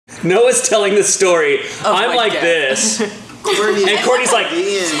Noah's telling the story. I'm like this. And Courtney's like...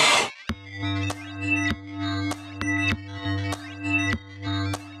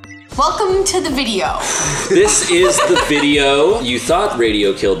 Welcome to the video. This is the video. You thought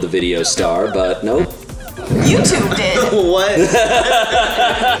radio killed the video star, but nope. YouTube did. What?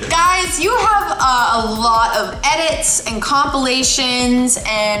 Guys, you have a lot of edits and compilations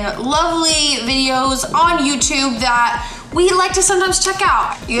and lovely videos on YouTube that we like to sometimes check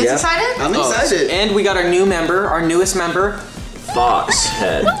out. You guys excited? I'm excited. And we got our new member, our newest member.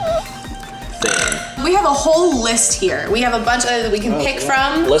 Foxhead. We have a whole list here. We have a bunch that we can pick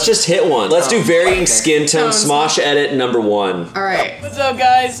from. Let's just hit one. Let's do varying skin tone. Smosh edit number 1. All right. What's up,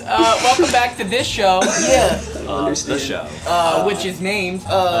 guys? Welcome back to this show. The show. Which is named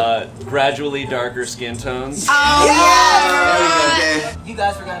Gradually darker skin tones. Oh, yeah! You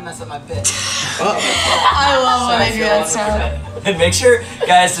guys were gonna mess up my bit. I love when I do that sound. And make sure,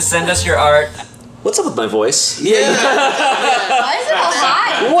 guys, to send us your art. What's up with my voice? Why is it all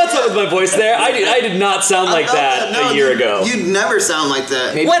high? What's up with my voice there? I did not sound like that a year ago. You never sound like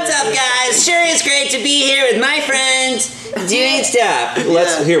that. What's up, guys? Sure is great to be here with my friends doing stuff.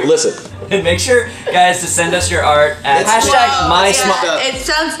 Here, listen. And make sure, guys, to send us your art at #MySmosh. It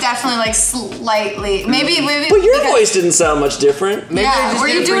sounds definitely like slightly, maybe. But your voice didn't sound much different. Maybe Were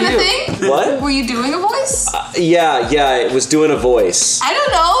you doing a thing? What? Were you doing a voice? Yeah, it was doing a voice. I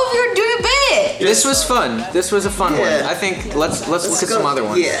don't know if you were doing a bit. This was fun. This was a fun one. I think let's look at some other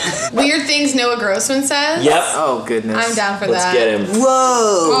ones. Yeah. Weird things Noah Grossman says. Yep. Oh goodness. I'm down for Let's that. get him. Whoa.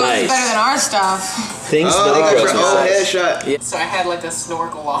 Oh, Nice. it's better than our stuff. Things Oh, Noah they got your Grossman old says. headshot. So I had like a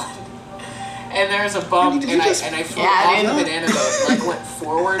snorkel on. And there's a bump, and I flew Yeah, off dude. the banana boat, like went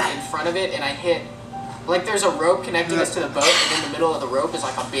forward in front of it, and I hit, like there's a rope connecting us to the boat, and in the middle of the rope is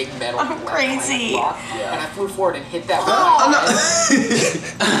like a big metal I'm crazy. block, and I flew forward and hit that rope.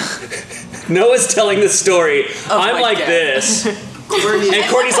 Noah's telling the story. I'm my like God. this. And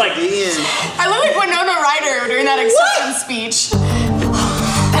Courtney's like... I look like Winona Ryder during that acceptance speech.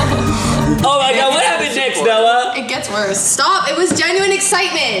 Oh my god, what happened next, Noah? It gets worse. Stop, it was genuine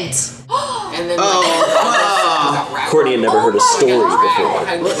excitement. And then Courtney had never heard a story before.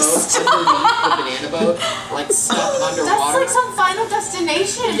 Behind the boat, underneath the banana boat, like stuck underwater. That's like some Final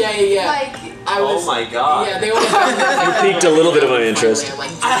Destination. Yeah. Like, I was, Oh my god. Yeah, they were. You piqued a little bit of my interest.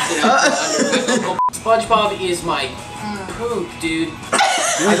 SpongeBob is my poop, dude.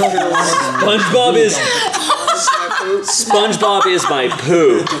 SpongeBob is my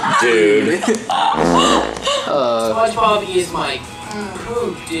poop, dude. SpongeBob is my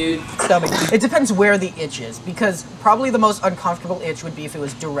poop, dude. Stomach. It depends where the itch is, because probably the most uncomfortable itch would be if it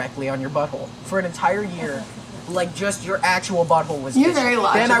was directly on your butthole. For an entire year, like just your actual butthole was You're itching. very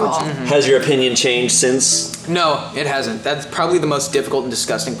logical. Then I would Has your opinion changed since? No, it hasn't. That's probably the most difficult and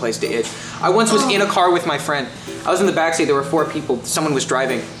disgusting place to itch. I once was in a car with my friend. I was in the backseat. There were 4 people. Someone was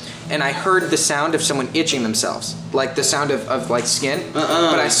driving. And I heard the sound of someone itching themselves, like the sound of like skin,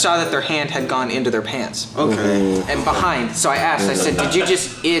 but I saw that their hand had gone into their pants. Okay. And behind, so I asked, I said, did you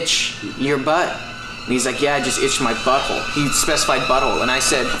just itch your butt? And he's like, yeah, I just itched my butthole. He specified butthole, and I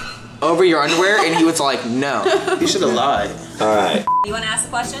said, over your underwear? And he was like, no. You should have lied. Alright. you want to ask the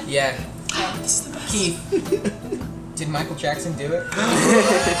question? Yeah. Keith, did Michael Jackson do it?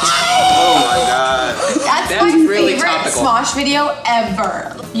 Oh my god. That's my really favorite topical. Smosh video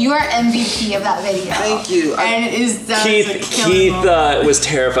ever. You are MVP of that video. Thank you. And it is Keith was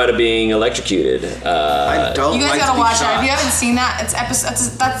terrified of being electrocuted. I don't You guys like gotta to be watch that. If shocked. you haven't seen that, it's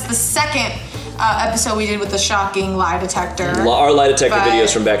that's the second episode we did with the shocking lie detector. Our lie detector But-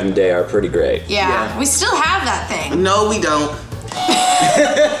 videos from back in the day are pretty great. Yeah, we still have that thing. No, we don't.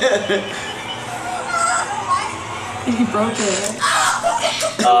 He broke it.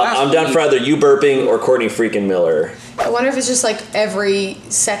 I'm down for either you burping or Courtney freaking Miller. I wonder if it's just like every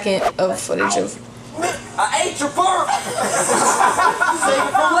second of footage of. I ate your burp! Save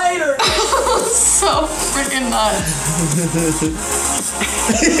it for later! So freaking nuts.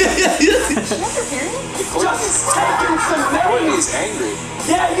 Courtney's angry.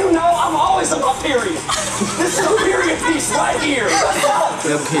 Yeah, you know, I'm always on my period. This is a period piece right here.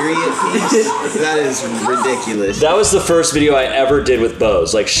 The period piece? That is ridiculous. That was the first video I ever did with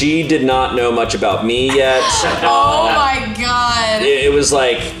Bose. Like, she did not know much about me yet. Oh my god. It was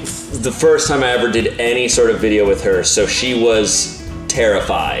like the first time I ever did any sort of video with her, so she was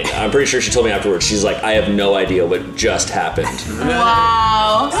terrified. I'm pretty sure she told me afterwards, she's like, I have no idea what just happened.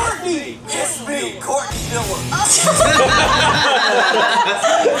 Wow. Courtney, it's me, Courtney Miller.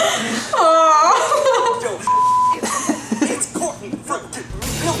 Oh. It's Courtney freaking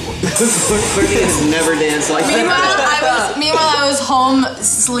Miller. Courtney has never danced like Meanwhile, that. Meanwhile, I was home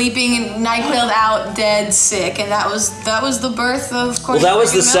sleeping and NyQuil'd out, dead, sick, and that was the birth of. Well, that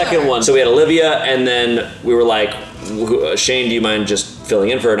was the second one. So we had Olivia, and then we were like, Shane, do you mind just filling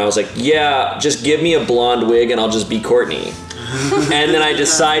in for her? And I was like, yeah, just give me a blonde wig and I'll just be Courtney. And then I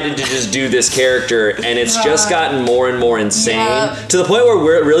decided to just do this character, and it's just gotten more and more insane to the point where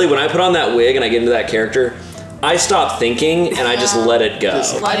really, when I put on that wig and I get into that character, I stop thinking and I just let it go. I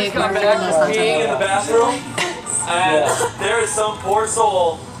just got back from peeing in the bathroom, and there is some poor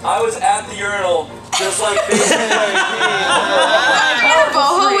soul. I was at the urinal, just like this. You had a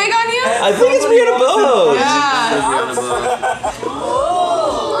boho wig on you? I think it's Brianna Boho.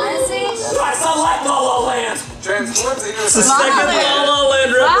 I select La La Land. Transforms into It's the second La La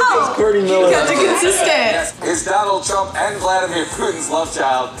Land reference. Courtney Miller. You guys are consistent. Is Donald Trump and Vladimir Putin's love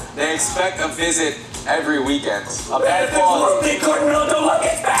child. They expect a visit every weekend. A bad quality. Courtney Miller don't like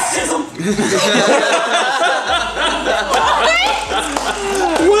it's fascism.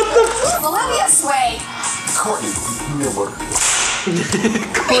 What the? Olivia Sway. Courtney Miller.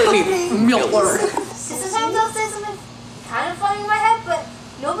 Courtney Miller. Sometimes I'll say something kind of funny in my head, but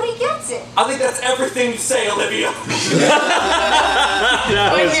nobody gets it. I think that's everything you say, Olivia.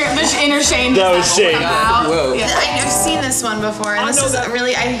 The inner Shane. That was Shane. Whoa. Yeah, I've seen this one before, and this is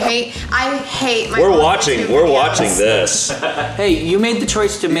really. I hate my. We're watching this. Hey, you made the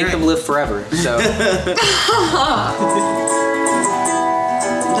choice to make them live forever, so.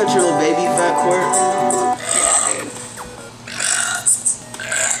 Touch your little baby fat Court.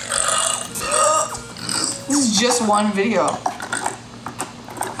 This is just one video.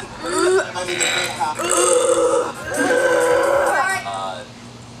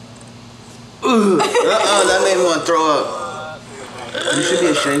 That made me want to throw up. You should be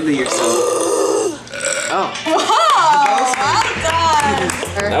ashamed of yourself. Oh.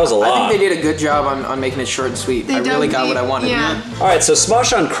 That was a lot. I think they did a good job on making it short and sweet. I really got what I wanted. Yeah. All right, so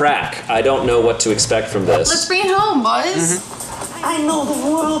Smosh on crack. I don't know what to expect from this. Let's bring it home, boys. I know the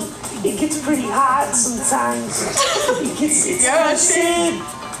world, it gets pretty hot sometimes. It's not bad,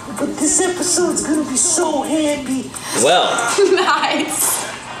 but this episode's gonna be so happy. Well. Nice.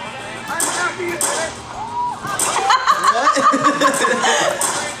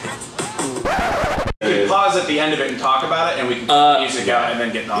 We can pause at the end of it and talk about it, and we can put music out and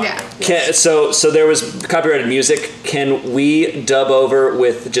then get on. Yeah. So there was copyrighted music. Can we dub over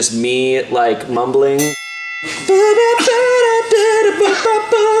with just me like mumbling?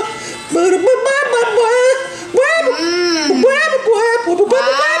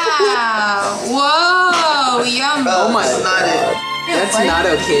 Whoa, yum. Oh my god. That's not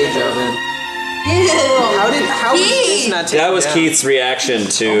okay, Joven. How was this not taken That was down? Keith's reaction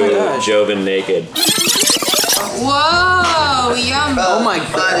to Joven naked. Whoa, yum. Oh my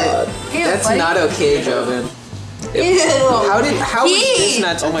god. That's not okay, Joven. How was this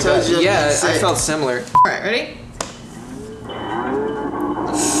not? Oh my god. Yeah, I felt similar. Alright, ready?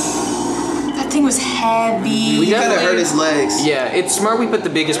 That thing was heavy. We kind of hurt his legs. Yeah, it's smart we put the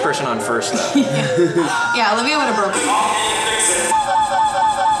biggest person on first, though. Yeah, Olivia would have broken.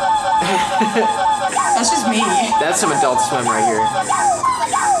 That's just me. That's some Adult Swim right here.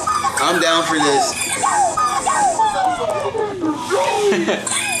 I'm down for this.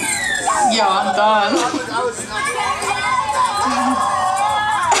 Yo, I'm done.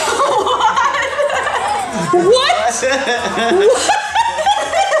 What?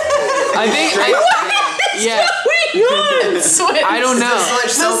 I think. Yeah. Switch. I don't know.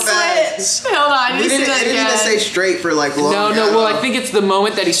 So fast. Hold on, I need to see that It didn't even again. say straight for like long. No, well, I think it's the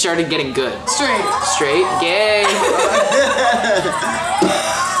moment that he started getting good. Straight. Straight? Gay.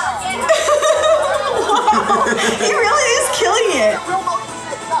 He really is killing it.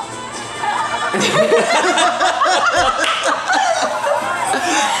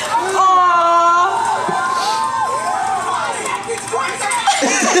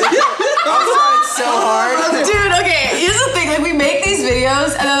 So hard. Dude, okay, here's the thing, like we make these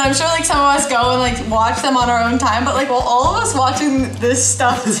videos and then I'm sure like some of us go and like watch them on our own time, but like while all of us watching this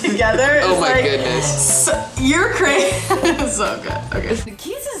stuff together Oh is my like, goodness. You're crazy. So good. Okay.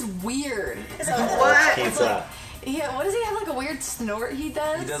 Keith is weird. What? Pizza. Yeah, what does he have, like a weird snort he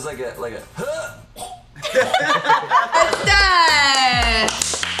does? He does like a It's done.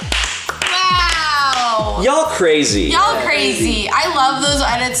 Wow. Y'all crazy. Y'all crazy. I love those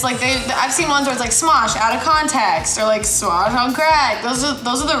edits. Like I've seen ones where it's like Smosh out of context or like Smosh on crack. Those are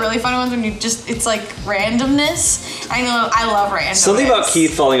the really funny ones when you just it's like randomness. I love randomness. Something about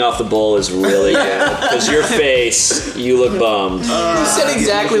Keith falling off the bowl is really good. Because your face, you look bummed. You said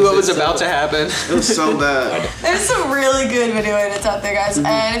exactly what was about to happen. It was so bad. There's some really good video edits out there, guys.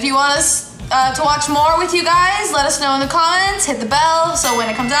 And if you want us to watch more with you guys, let us know in the comments. Hit the bell so when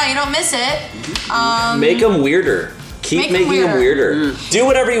it comes out, you don't miss it. Make them weirder. Keep making them weirder. Do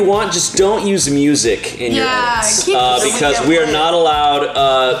whatever you want, just don't use music in your edits. Because we are not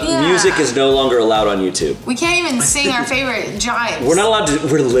allowed, music is no longer allowed on YouTube. We can't even sing our favorite jives. We're not allowed to,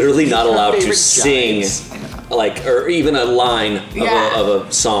 we're literally not allowed to sing, like, or even a line of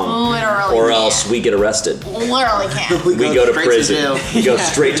a song. Literally or else we get arrested. Literally can't. We go to prison. We go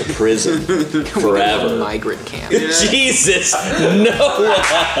straight to prison forever. Migrant camp. Jesus, no.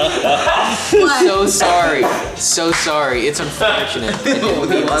 So sorry. So sorry. It's unfortunate. I didn't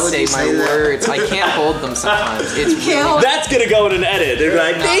mean to say my words. I can't hold them sometimes. It's really That's gonna go in an edit. They're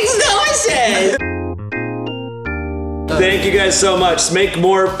like, Makes no sense. thank you guys so much. Make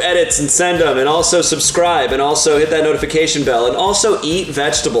more edits and send them, and also subscribe, and also hit that notification bell, and also eat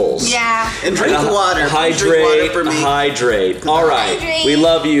vegetables. Yeah. And drink water. Hydrate. Drink water for me. Hydrate. All right. Hydrate. We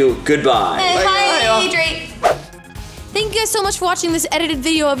love you. Goodbye. Hydrate. Thank you guys so much for watching this edited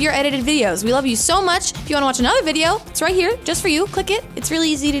video of your edited videos. We love you so much. If you want to watch another video, it's right here, just for you. Click it. It's really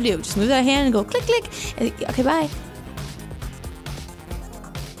easy to do. Just move that hand and go click, click. Okay, bye.